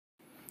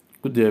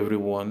Good day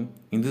everyone.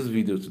 In this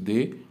video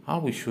today, I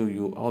will show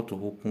you how to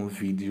open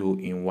video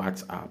in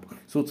WhatsApp.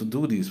 So to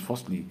do this,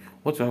 firstly,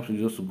 what you have to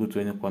do is to go to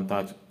any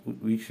contact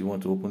which you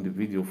want to open the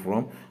video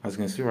from. As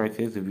you can see right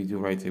here is the video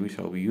right here which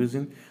I'll be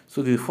using.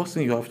 So the first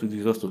thing you have to do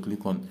is just to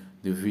click on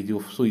the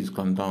video so it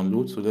can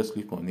download. So let's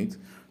click on it.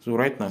 So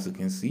right now, as you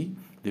can see,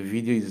 the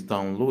video is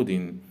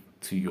downloading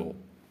to your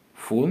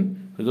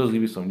phone. So just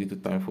give it some little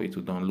time for it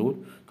to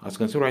download. As you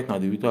can see right now,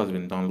 the video has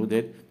been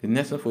downloaded. The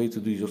next thing for you to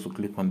do is just to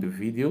click on the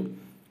video,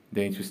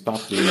 then it will start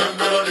playing.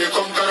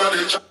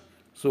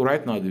 So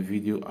right now the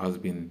video has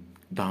been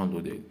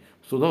downloaded.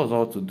 So that was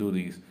how to do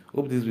this.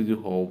 Hope this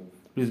video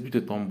helped. Please give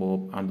it a thumb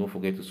up and don't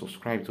forget to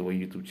subscribe to our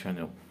YouTube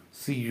channel.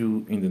 See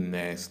you in the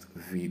next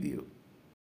video.